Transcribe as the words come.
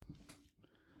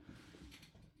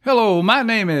Hello, my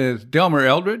name is Delmer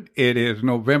Eldred. It is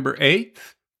November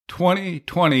 8th,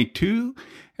 2022,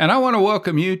 and I want to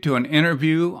welcome you to an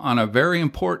interview on a very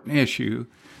important issue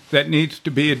that needs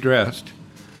to be addressed.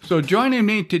 So joining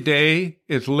me today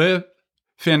is Liv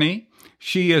Finne.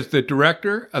 She is the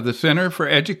director of the Center for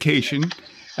Education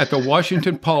at the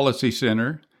Washington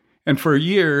PolicyCenter, and for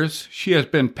years she has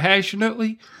been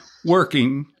passionately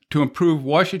working to improve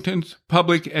Washington's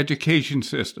public education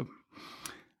system.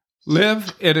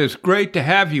 Liv, it is great to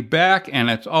have you back, and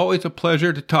it's always a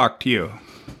pleasure to talk to you.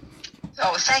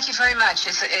 Oh, thank you very much.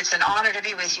 It's an honor to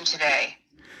be with you today.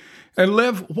 And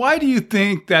Liv, why do you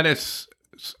think that it's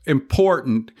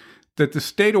important that the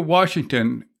state of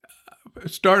Washington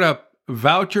start a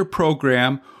voucher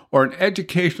program or an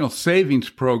educational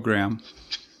savings program?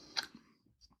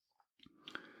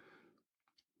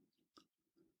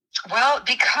 Well,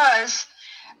 because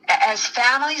as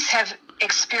families have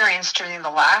experienced during in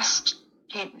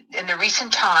the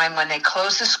recent time when they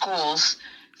closed the schools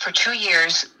for 2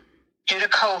 years due to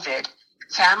COVID,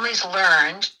 families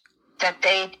learned that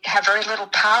they have very little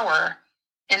power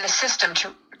in the system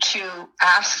to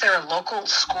ask their local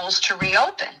schools to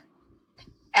reopen.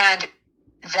 And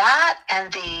that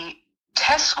and the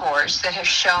test scores that have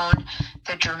shown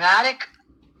the dramatic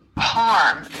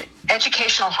harm,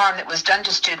 educational harm that was done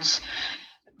to students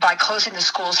by closing the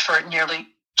schools for nearly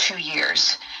 2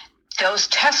 years. Those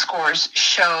test scores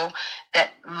show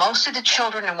that most of the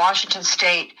children in Washington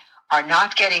state are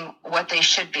not getting what they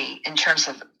should be in terms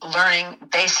of learning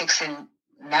basics in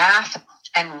math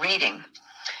and reading.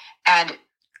 And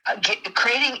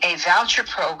creating a voucher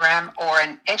program or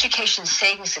an education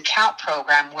savings account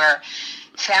program where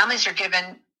families are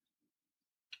given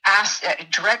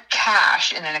direct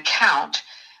cash in an account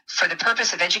for the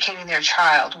purpose of educating their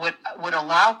child would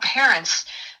allow parents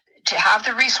to have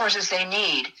the resources they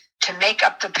need to make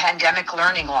up the pandemic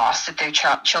learning loss that their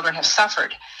children have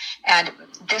suffered. And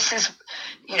this is,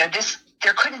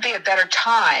 there couldn't be a better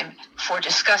time for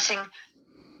discussing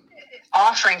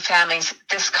offering families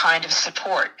this kind of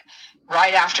support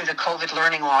right after the COVID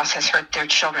learning loss has hurt their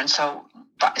children so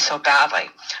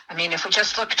badly. I mean, if we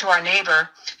just look to our neighbor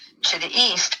to the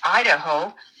east,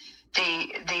 Idaho,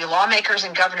 the lawmakers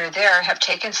and governor there have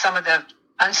taken some of the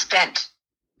unspent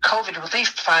COVID relief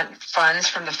funds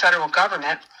from the federal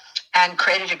government and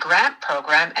created a grant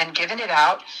program and given it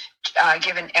out,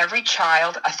 given every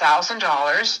child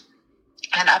 $1,000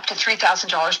 and up to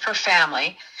 $3,000 per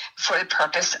family for the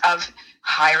purpose of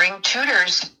hiring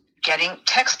tutors, getting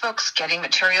textbooks, getting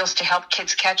materials to help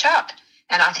kids catch up.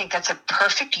 And I think that's a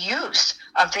perfect use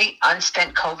of the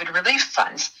unspent COVID relief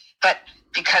funds. But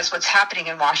because what's happening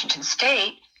in Washington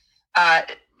state,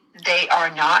 they are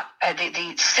not,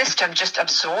 the system just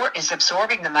is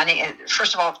absorbing the money.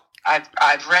 First of all,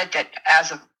 I've read that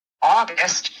as of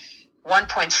August,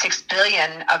 1.6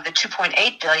 billion of the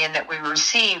 2.8 billion that we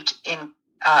received in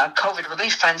COVID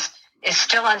relief funds is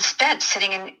still unspent,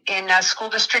 sitting in school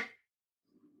district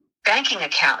banking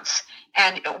accounts.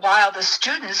 And while the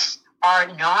students are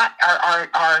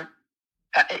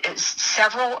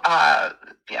several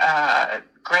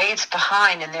grades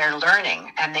behind in their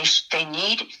learning, and they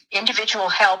need individual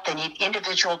help, they need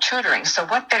individual tutoring. So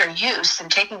what better use than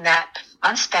taking that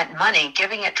unspent money,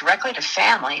 giving it directly to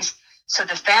families so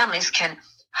the families can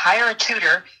hire a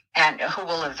tutor and who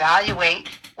will evaluate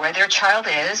where their child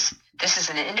is. This is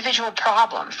an individual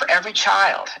problem for every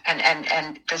child, and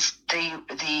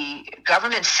the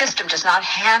government system does not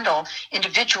handle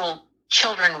individual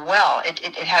children well.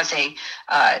 It has a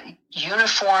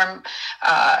uniform,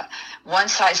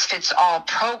 one-size-fits-all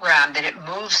program that it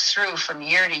moves through from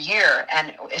year to year.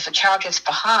 And if a child gets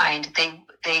behind,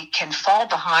 they can fall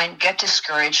behind, get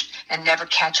discouraged, and never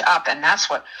catch up. And that's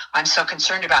what I'm so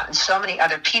concerned about, and so many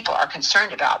other people are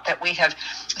concerned about, that we have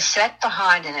set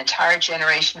behind an entire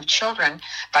generation of children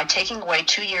by taking away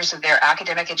 2 years of their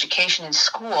academic education in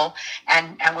school,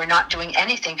 and we're not doing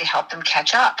anything to help them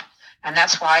catch up. And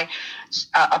that's why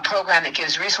a program that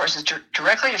gives resources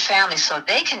directly to families so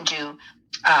they can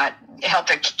help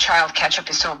their child catch up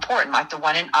is so important, like the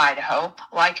one in Idaho.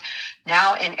 Like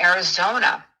now in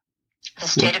Arizona, the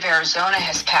state of Arizona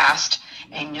has passed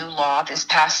a new law this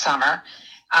past summer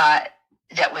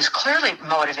that was clearly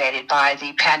motivated by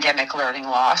the pandemic learning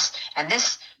loss. And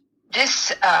this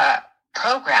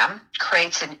program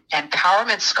creates an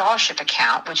empowerment scholarship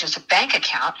account, which is a bank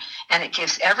account, and it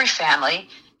gives every family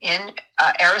in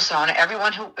Arizona,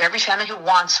 every family who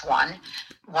wants one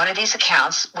of these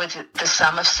accounts with the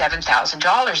sum of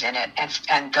 $7,000 in it,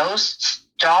 and those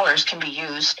dollars can be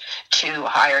used to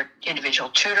hire individual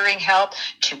tutoring help,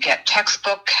 to get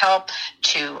textbook help,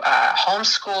 to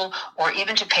homeschool, or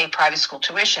even to pay private school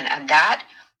tuition. And that,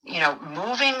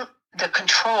 moving the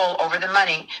control over the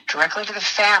money directly to the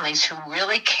families who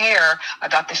really care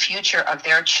about the future of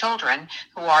their children,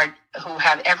 who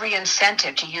have every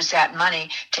incentive to use that money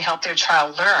to help their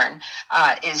child learn,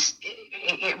 is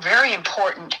a very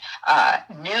important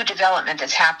new development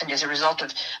that's happened as a result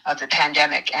of the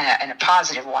pandemic, and a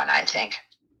positive one, I think.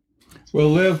 Well,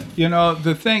 Liv,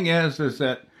 the thing is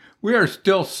that we are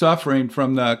still suffering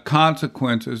from the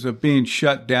consequences of being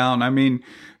shut down. I mean,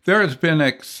 there has been an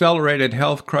accelerated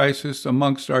health crisis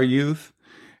amongst our youth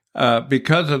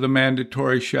because of the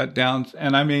mandatory shutdowns.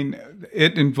 And I mean,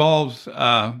 it involves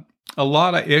a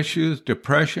lot of issues,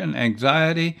 depression,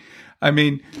 anxiety. I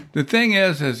mean, the thing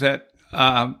is that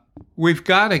we've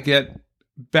got to get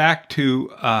back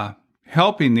to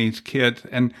helping these kids.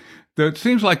 And it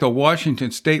seems like the Washington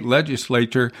state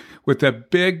legislature, with the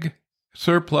big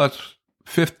surplus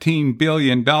 $15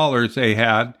 billion they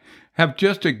had, have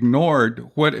just ignored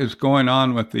what is going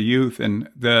on with the youth, and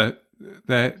the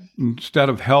instead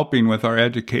of helping with our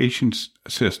education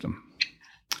system.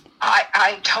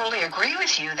 I totally agree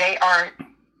with you. They are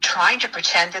trying to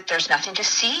pretend that there's nothing to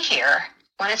see here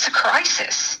when it's a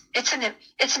crisis. It's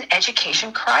an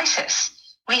education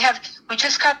crisis. We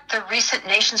just got the recent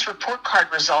Nation's Report Card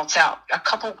results out a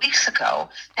couple weeks ago,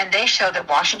 and they show that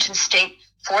Washington State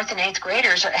 4th and 8th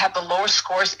graders have the lowest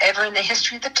scores ever in the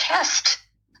history of the test.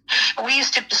 We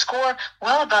used to score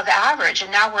well above average, and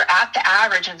now we're at the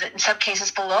average, and in some cases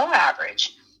below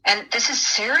average. And this is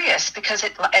serious because,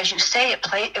 as you say,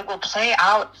 it will play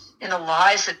out in the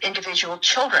lives of individual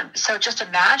children. So just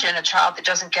imagine a child that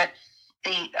doesn't get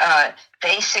the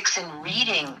basics in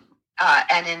reading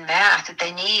and in math that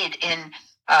they need in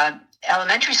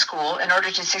elementary school in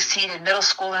order to succeed in middle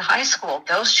school and high school.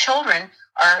 Those children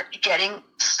are getting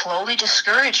slowly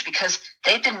discouraged because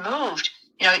they've been moved.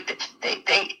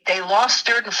 They lost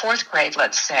 3rd and 4th grade,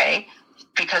 let's say,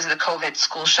 because of the COVID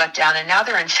school shutdown, and now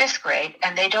they're in 5th grade,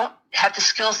 and they don't have the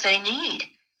skills they need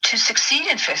to succeed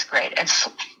in 5th grade.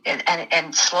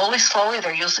 And slowly,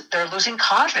 they're losing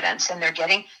confidence, and they're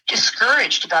getting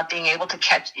discouraged about being able to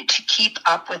keep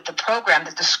up with the program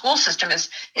that the school system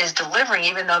is delivering,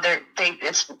 even though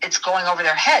it's going over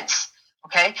their heads.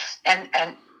 Okay,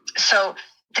 and so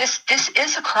this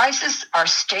is a crisis. Our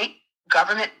state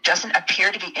government doesn't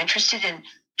appear to be interested in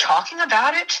talking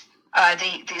about it.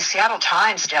 The Seattle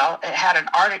Times, Del, had an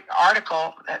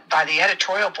article by the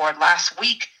editorial board last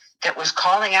week that was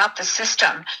calling out the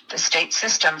state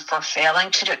system, for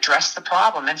failing to address the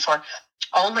problem and for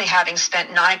only having spent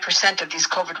 9% of these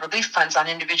COVID relief funds on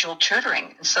individual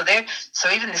tutoring. And so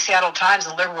even the Seattle Times,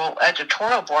 the liberal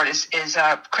editorial board, is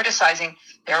criticizing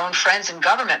their own friends in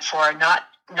government for not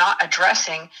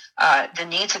addressing the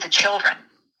needs of the children.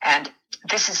 And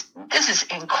this is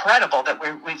incredible that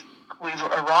we've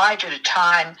arrived at a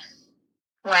time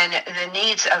when the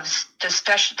needs of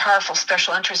the powerful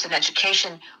special interests in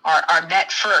education are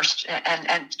met first,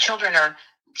 and children are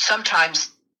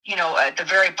sometimes at the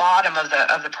very bottom of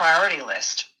the priority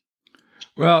list.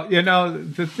 Well,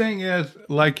 the thing is,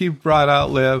 like you brought out,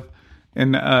 Liv,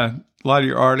 in a lot of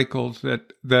your articles,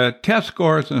 that the test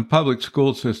scores in the public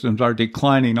school systems are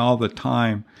declining all the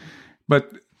time,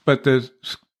 but the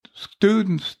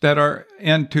students that are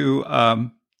into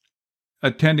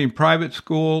attending private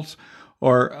schools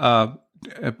or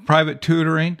private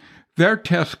tutoring, their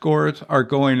test scores are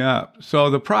going up. So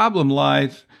the problem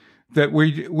lies that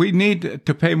we need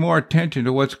to pay more attention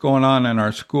to what's going on in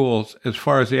our schools as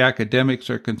far as the academics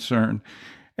are concerned.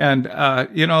 And,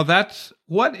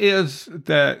 what is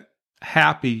the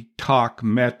happy talk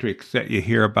metrics that you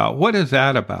hear about? What is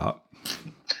that about?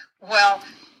 Well,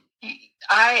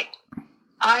 I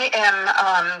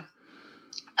am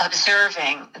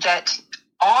observing that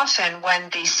often when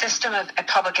the system of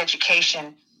public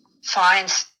education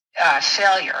finds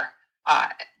failure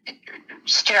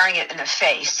staring it in the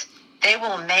face, they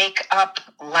will make up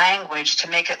language to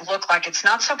make it look like it's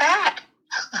not so bad.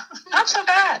 Not so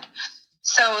bad.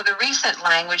 So the recent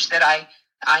language that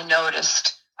I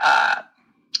noticed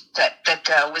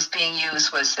that was being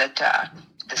used was that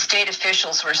the state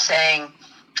officials were saying,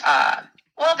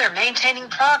 well, they're maintaining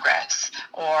progress,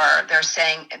 or they're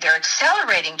saying they're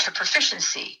accelerating to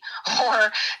proficiency,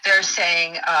 or they're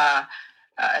saying,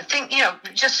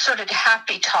 just sort of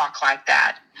happy talk like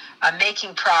that,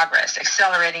 making progress,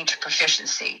 accelerating to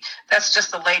proficiency. That's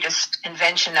just the latest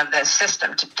invention of the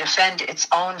system to defend its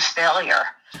own failure.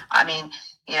 I mean,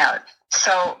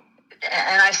 so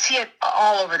and I see it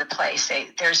all over the place.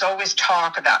 There's always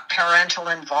talk about parental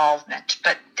involvement,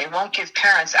 but they won't give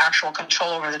parents actual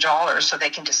control over the dollars so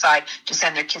they can decide to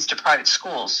send their kids to private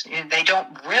schools. They don't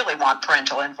really want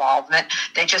parental involvement.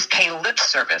 They just pay lip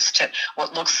service to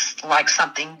what looks like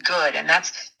something good. And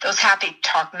those happy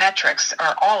talk metrics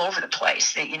are all over the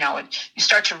place. You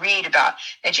start to read about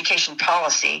education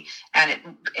policy, and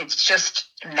it's just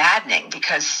maddening,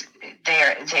 because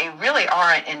they really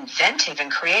aren't inventive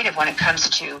and creative when it comes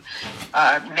to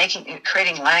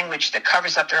creating language that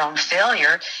covers up their own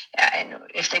failure. And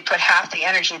if they put half the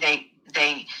energy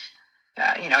they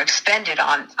expended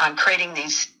on creating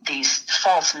these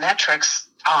false metrics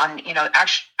on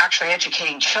actually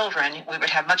educating children, we would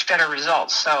have much better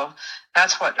results. So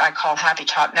that's what I call happy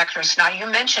talk metrics. Now, you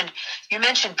mentioned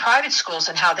private schools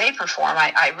and how they perform.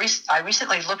 I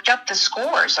recently looked up the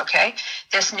scores. Okay,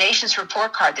 this nation's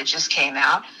report card that just came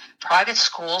out, private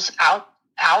schools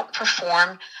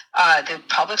outperform the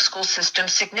public school system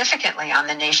significantly on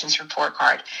the nation's report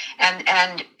card,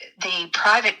 and the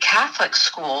private Catholic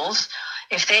schools,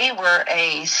 if they were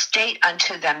a state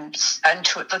unto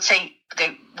let's say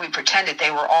we pretended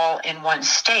they were all in one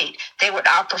state, they would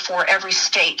outperform every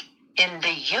state in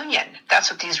the union. That's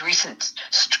what these recent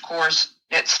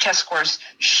test scores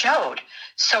showed.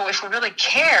 So if we really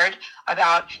cared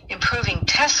about improving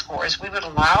test scores, we would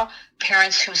allow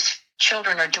parents whose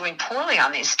children are doing poorly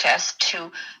on these tests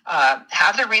to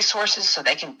have the resources so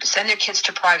they can send their kids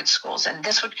to private schools. And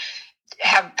this would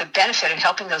have the benefit of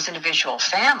helping those individual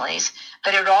families,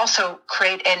 but it would also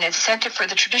create an incentive for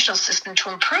the traditional system to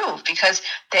improve, because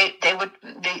the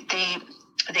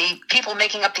people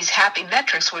making up these happy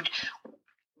metrics would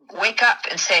wake up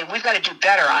and say, we've got to do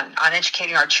better on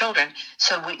educating our children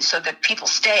so that people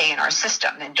stay in our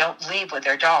system and don't leave with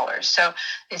their dollars. So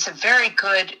it's a very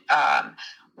good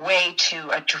way to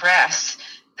address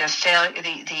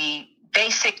the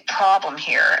basic problem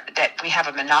here, that we have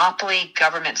a monopoly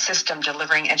government system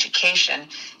delivering education,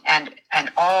 and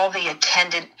all the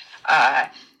attendant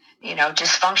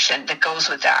dysfunction that goes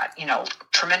with that.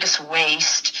 Tremendous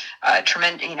waste,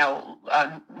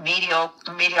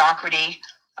 mediocrity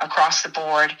across the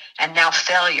board, and now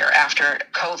failure after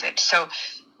COVID. So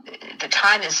the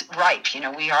time is ripe.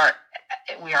 We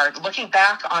are looking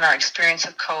back on our experience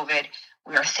of COVID.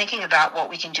 We are thinking about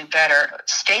what we can do better.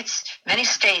 Many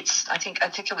states, I think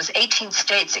it was 18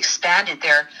 states, expanded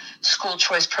their school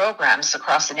choice programs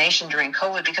across the nation during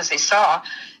COVID, because they saw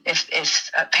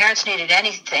if parents needed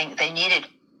anything, they needed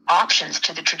options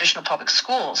to the traditional public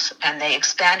schools, and they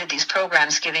expanded these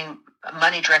programs, giving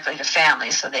money directly to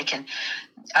families so they can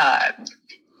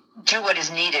do what is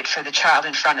needed for the child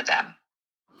in front of them.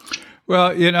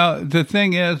 Well, the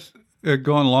thing is,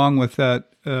 going along with that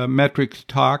metrics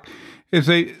talk,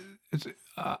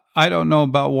 I don't know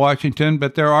about Washington,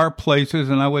 but there are places,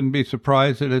 and I wouldn't be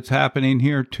surprised that it's happening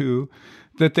here too,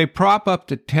 that they prop up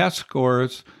the test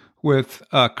scores with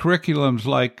curriculums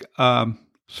like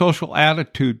social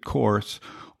attitude course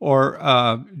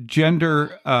or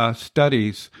gender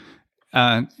studies.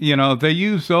 They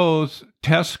use those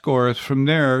test scores from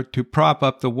there to prop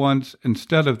up the ones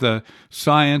instead of the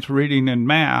science, reading, and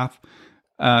math.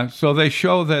 So they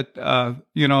show that,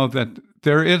 that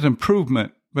there is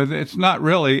improvement, but it's not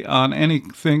really on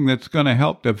anything that's going to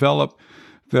help develop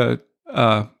the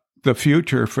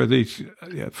future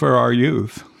for our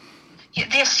youth.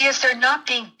 Yes, they're not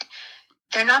being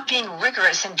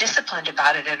rigorous and disciplined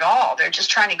about it at all. They're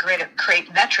just trying to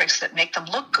create metrics that make them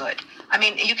look good. I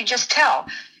mean, you can just tell.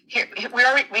 Here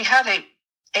we have a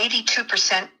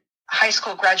 82% high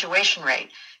school graduation rate,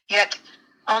 yet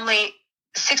only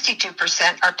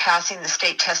 62% are passing the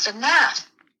state test in math.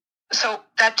 So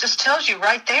that just tells you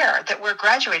right there that we're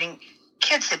graduating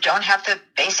kids that don't have the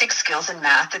basic skills in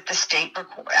math that the state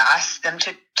asks them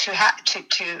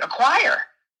to acquire.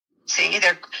 See,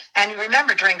 and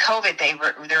remember, during COVID, they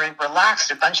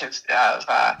relaxed a bunch of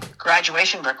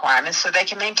graduation requirements so they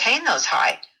can maintain those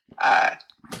high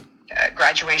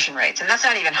graduation rates. And that's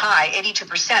not even high,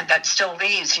 82%. That still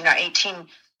leaves, 18%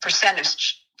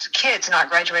 of kids not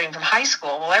graduating from high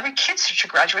school. Well, every kid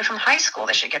should graduate from high school.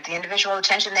 They should get the individual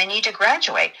attention they need to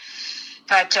graduate.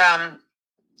 But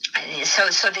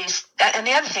so these, and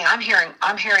the other thing I'm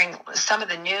hearing some of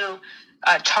the new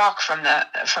talk from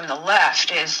the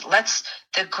left is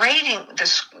the grading,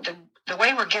 the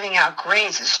way we're giving out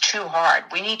grades is too hard.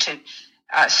 We need to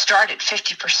start at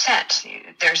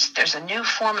 50%. There's a new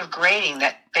form of grading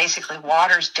that basically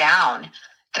waters down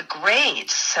the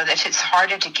grades so that it's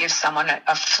harder to give someone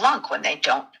a flunk when they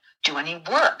don't do any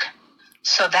work.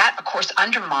 So that, of course,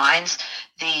 undermines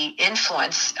the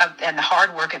influence and the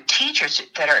hard work of teachers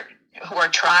that are who are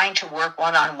trying to work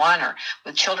one-on-one or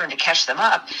with children to catch them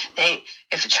up,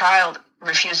 if a child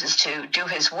refuses to do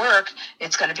his work,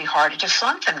 it's going to be harder to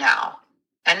flunk them now.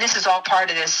 And this is all part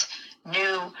of this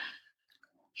new,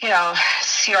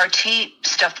 CRT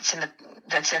stuff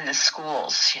that's in the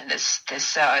schools.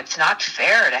 It's not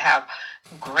fair to have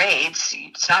grades.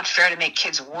 It's not fair to make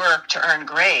kids work to earn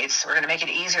grades. We're going to make it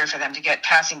easier for them to get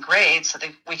passing grades so that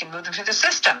we can move them through the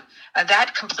system.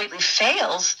 That completely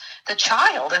fails the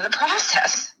child in the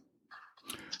process.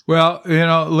 Well,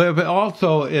 Liv,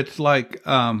 also it's like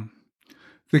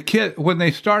the kid, when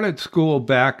they started school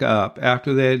back up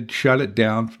after they had shut it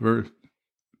down for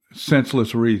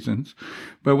senseless reasons,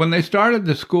 but when they started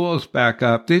the schools back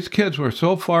up, these kids were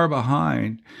so far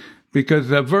behind because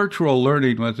the virtual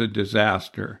learning was a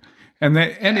disaster. And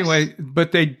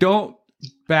but they don't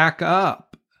back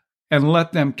up and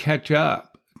let them catch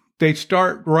up. They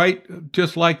start right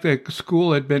just like the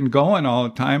school had been going all the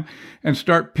time and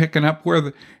start picking up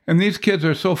and these kids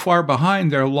are so far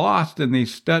behind, they're lost in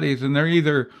these studies, and they're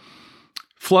either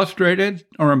frustrated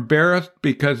or embarrassed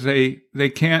because they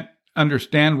can't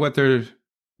understand what their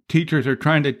teachers are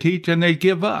trying to teach, and they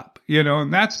give up,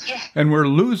 and we're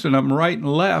losing them right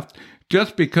and left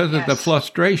just because of the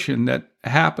frustration that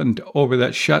happened over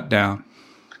that shutdown.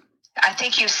 I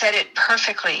think you said it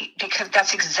perfectly, because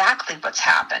that's exactly what's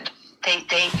happened.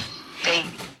 They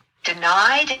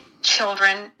denied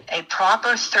children a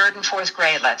proper third and fourth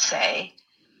grade, let's say,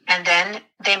 and then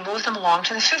they moved them along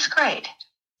to the fifth grade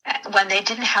when they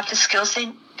didn't have the skills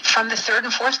from the third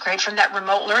and fourth grade from that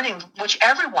remote learning, which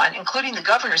everyone, including the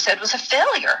governor, said was a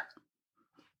failure.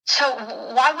 So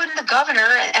why wouldn't the governor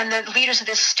and the leaders of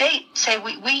this state say,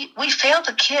 we failed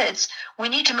the kids, we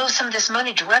need to move some of this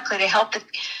money directly to help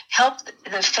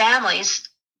the families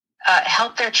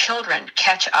help their children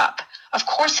catch up? Of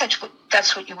course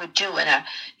that's what you would do in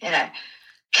a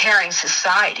caring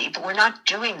society, but we're not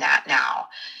doing that now.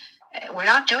 We're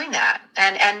not doing that.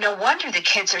 And no wonder the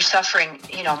kids are suffering,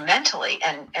 mentally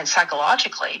and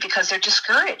psychologically, because they're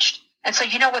discouraged. And so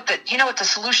you know what the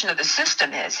solution of the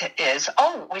system is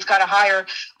we've got to hire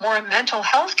more mental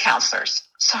health counselors.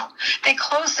 So they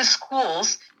close the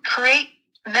schools, create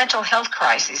mental health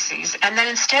crises, and then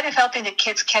instead of helping the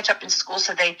kids catch up in school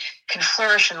so they can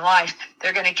flourish in life,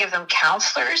 they're going to give them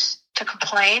counselors to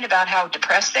complain about how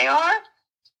depressed they are.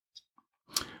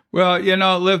 Well,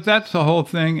 Liv, that's the whole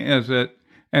thing, is it?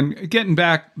 And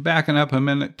backing up a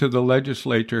minute to the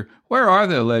legislature, where are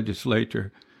the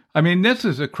legislature? I mean, this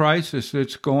is a crisis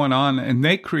that's going on, and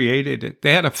they created it.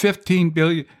 They had a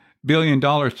 $15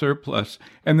 billion surplus,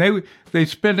 and they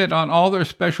spent it on all their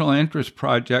special interest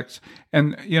projects,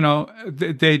 and,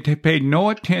 they paid no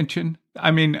attention.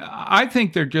 I mean, I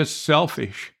think they're just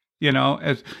selfish,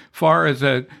 as far as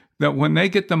that when they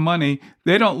get the money,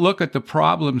 they don't look at the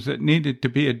problems that needed to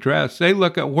be addressed. They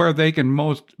look at where they can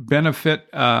most benefit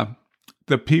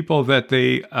the people that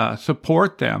they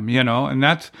support them, and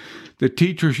that's the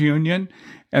teachers union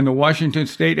and the Washington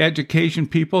State education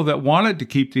people that wanted to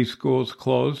keep these schools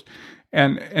closed.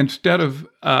 And instead of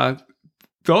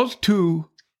those two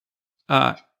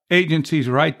agencies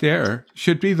right there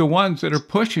should be the ones that are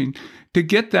pushing to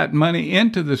get that money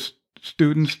into the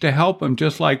students to help them,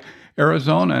 just like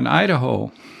Arizona and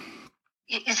Idaho.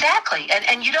 Exactly.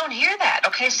 And you don't hear that.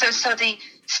 Okay, so the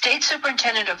state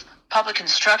superintendent of public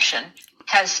instruction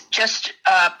has just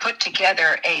put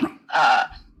together a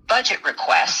budget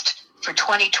request for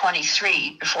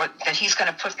 2023 that he's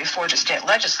going to put before the state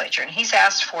legislature, and he's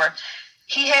asked for.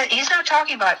 He's not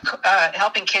talking about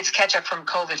helping kids catch up from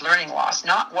COVID learning loss.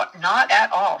 Not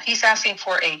at all. He's asking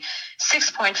for a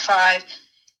 $6.5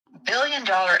 billion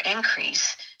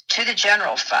increase to the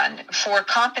general fund for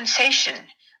compensation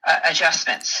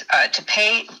adjustments to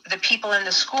pay the people in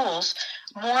the schools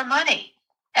more money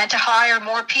and to hire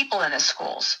more people in the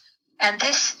schools. And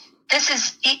this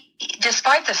is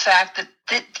despite the fact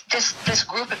that this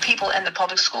group of people in the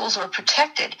public schools were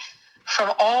protected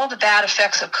from all the bad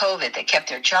effects of COVID. They kept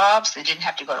their jobs. They didn't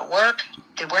have to go to work.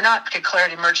 They were not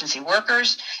declared emergency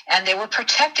workers, and they were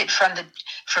protected from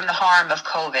the harm of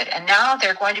COVID. And now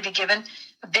they're going to be given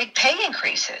big pay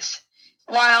increases,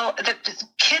 while the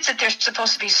kids that they're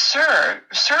supposed to be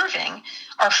serving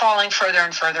are falling further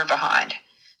and further behind.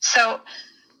 So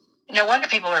no wonder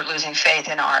people are losing faith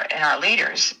in our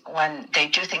leaders when they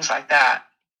do things like that.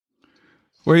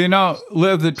 Well,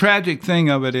 Liv, the tragic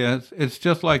thing of it is, it's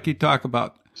just like you talk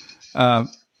about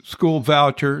school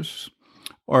vouchers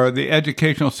or the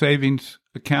educational savings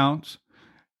accounts.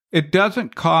 It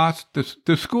doesn't cost,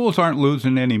 the schools aren't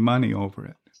losing any money over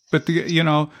it. But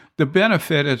the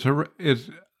benefit is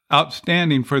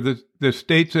outstanding for the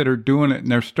states that are doing it,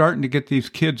 and they're starting to get these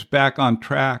kids back on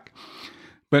track,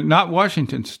 but not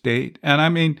Washington State. And I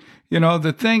mean,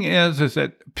 the thing is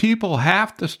that people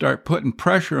have to start putting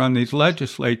pressure on these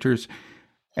legislatures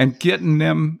and getting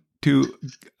them to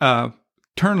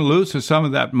turn loose of some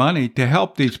of that money to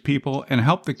help these people and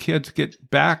help the kids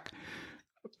get back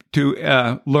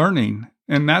to learning.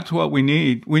 And that's what we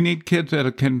need. We need kids that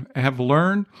have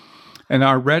learned and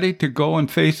are ready to go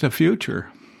and face the future.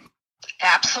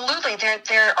 Absolutely.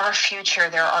 They're our future.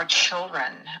 They're our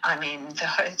children. I mean,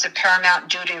 it's a paramount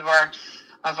duty of our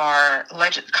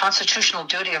constitutional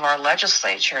duty of our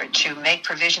legislature to make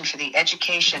provision for the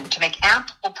education, to make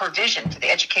ample provision for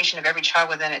the education of every child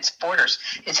within its borders.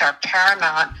 It's our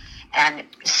paramount and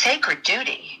sacred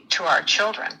duty to our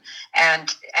children.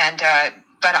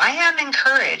 But I am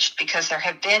encouraged because there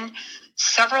have been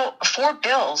 4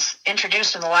 bills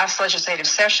introduced in the last legislative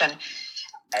session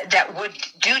that would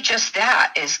do just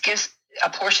that, is give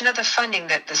a portion of the funding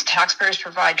that the taxpayers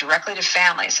provide directly to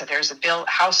families. So there's a bill,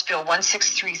 House Bill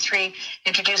 1633,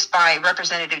 introduced by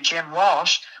Representative Jim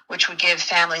Walsh, which would give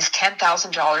families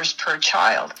 $10,000 per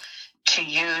child to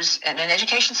use in an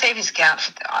education savings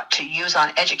account to use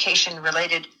on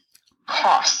education-related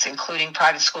costs, including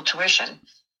private school tuition.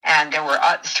 And there were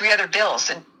 3 other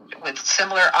bills with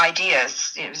similar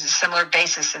ideas. It was a similar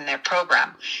basis in their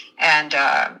program. And,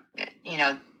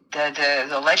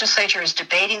 the legislature is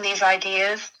debating these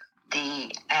ideas,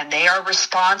 and they are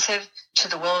responsive to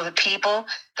the will of the people.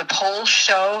 The polls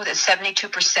show that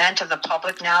 72% of the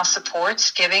public now supports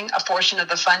giving a portion of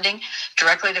the funding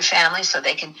directly to families so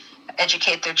they can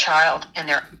educate their child and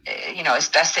as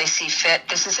best they see fit.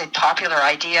 This is a popular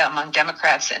idea among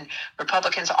Democrats and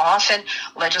Republicans. Often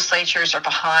legislatures are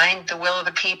behind the will of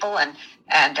the people, and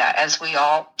as we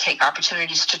all take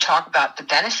opportunities to talk about the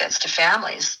benefits to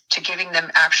families, to giving them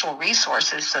actual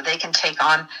resources so they can take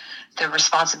on the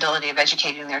responsibility of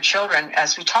educating their children.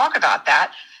 As we talk about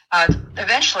that,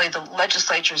 eventually the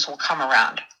legislatures will come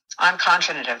around. I'm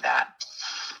confident of that.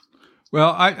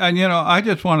 Well, I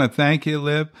just want to thank you,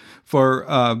 Liv,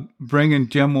 for bringing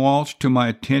Jim Walsh to my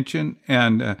attention.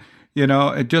 And,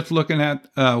 just looking at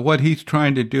what he's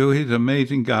trying to do, he's an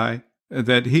amazing guy,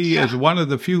 that he is one of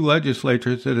the few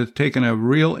legislators that has taken a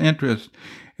real interest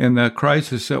in the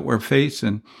crisis that we're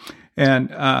facing.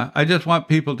 And I just want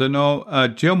people to know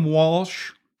Jim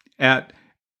Walsh at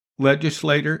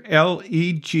legislator,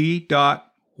 leg.wa.gov.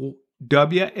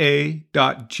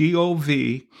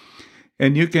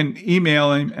 And you can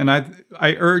email him, and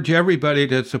I urge everybody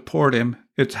to support him.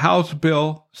 It's House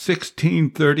Bill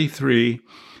 1633,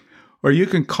 or you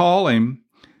can call him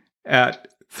at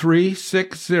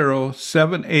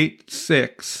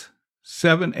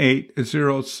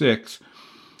 360-786-7806.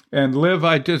 And Liv,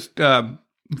 I just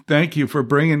thank you for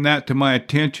bringing that to my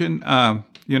attention. I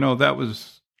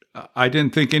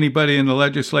didn't think anybody in the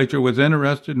legislature was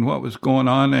interested in what was going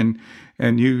on,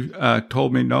 and you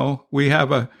told me no. We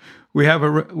have a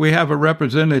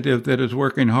representative that is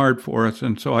working hard for us,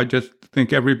 and so I just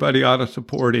think everybody ought to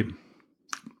support him.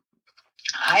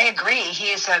 I agree.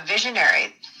 He is a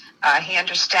visionary. He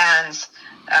understands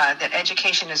that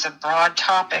education is a broad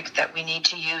topic, that we need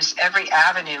to use every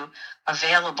avenue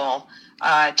available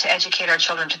to educate our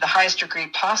children to the highest degree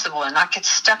possible and not get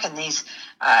stuck in these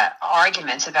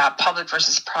arguments about public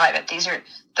versus private.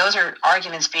 Those are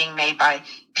arguments being made by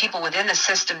people within the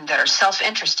system that are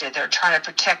self-interested. They're trying to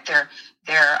protect their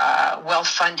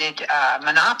well-funded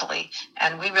monopoly.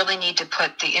 And we really need to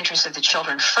put the interests of the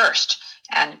children first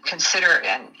and consider,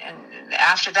 and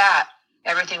after that,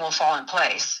 everything will fall in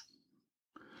place.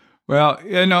 Well,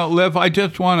 Liv, I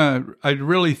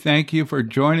really thank you for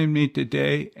joining me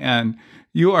today. And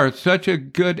you are such a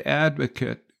good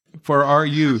advocate for our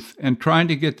youth and trying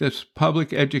to get this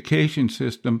public education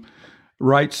system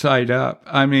right side up.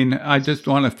 I mean, I just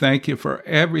want to thank you for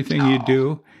everything you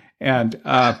do. And,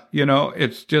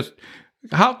 it's just,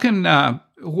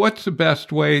 what's the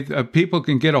best way that people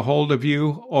can get a hold of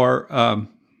you or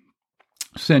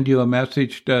send you a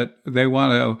message that they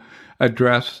want to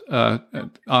address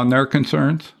on their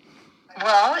concerns?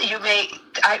 Well,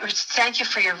 I thank you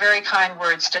for your very kind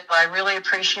words, Dale. I really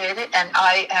appreciate it. And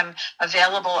I am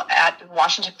available at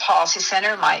Washington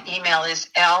PolicyCenter. My email is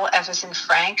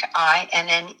l.f.as.in.Frank,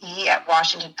 INNE at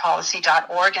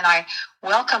washingtonpolicy.org. And I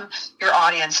welcome your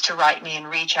audience to write me and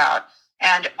reach out.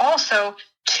 And also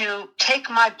to take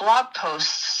my blog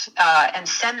posts and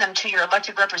send them to your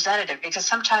elected representative, because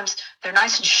sometimes they're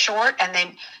nice and short and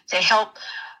they help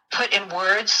put in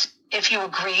words, if you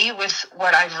agree with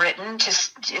what I've written.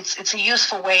 It's a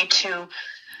useful way to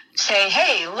say,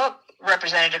 hey, look,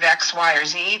 Representative X, Y, or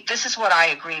Z. This is what I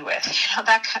agree with.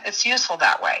 That it's useful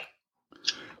that way.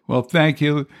 Well, thank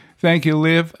you,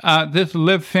 Liv. This is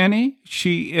Liv Finne.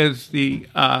 She is the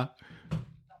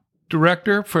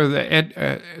director for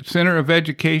the Center of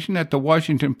Education at the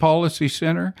Washington Policy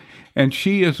Center, and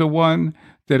she is the one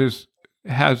that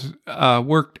has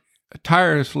worked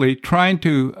tirelessly trying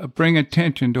to bring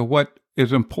attention to what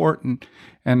is important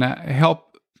and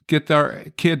help get our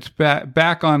kids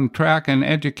back on track and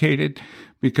educated,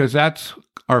 because that's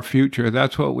our future.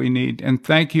 That's what we need. And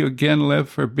thank you again, Liv,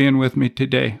 for being with me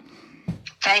today.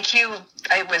 Thank you.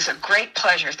 It was a great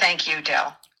pleasure. Thank you,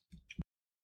 Del.